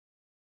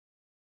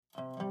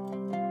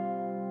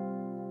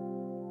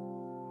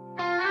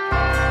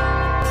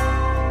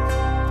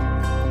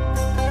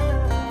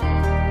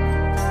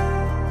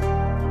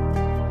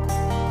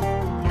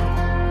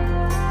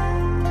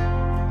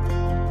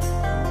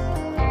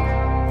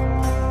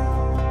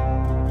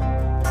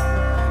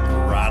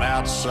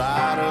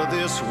side of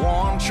this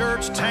one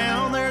church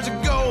town, there's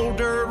a gold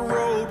dirt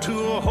road to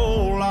a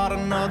whole lot of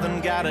nothing.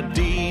 Got a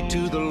deed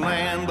to the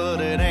land, but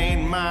it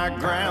ain't my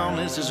ground.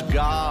 This is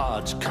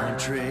God's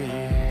country.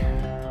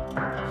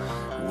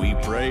 We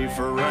pray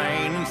for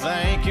rain and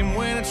thank him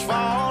when it's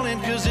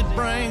falling, 'cause it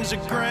brings a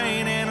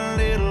grain and a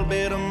little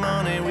bit of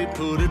money. We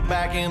put it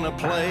back in the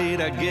plate,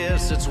 I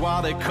guess that's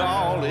why they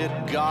call it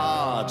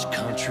God's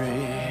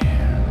country.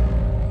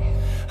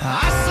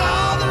 I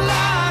saw the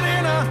light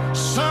in a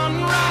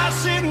sunrise,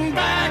 sitting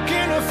back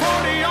in a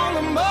 40 on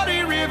the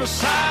muddy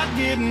riverside,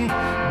 getting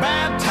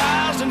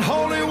baptized in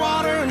holy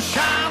water and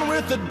shine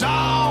with the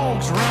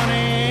dogs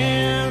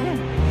running.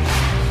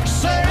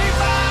 Saved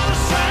by the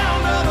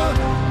sound of a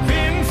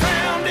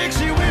pin-found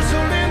Dixie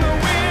whistle in the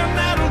wind,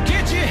 that'll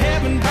get you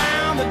heaven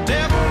bound. The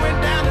devil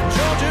went down to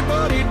Georgia,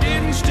 but he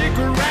didn't stick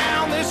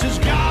around. This is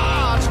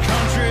God's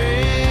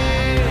country.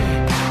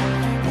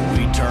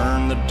 We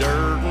turn the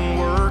dirt and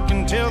work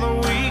until the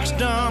week's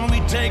done. We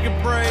take a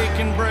break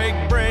and break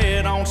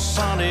bread on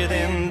Sunday,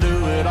 then do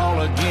it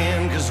all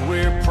again, 'cause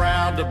we're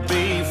proud to be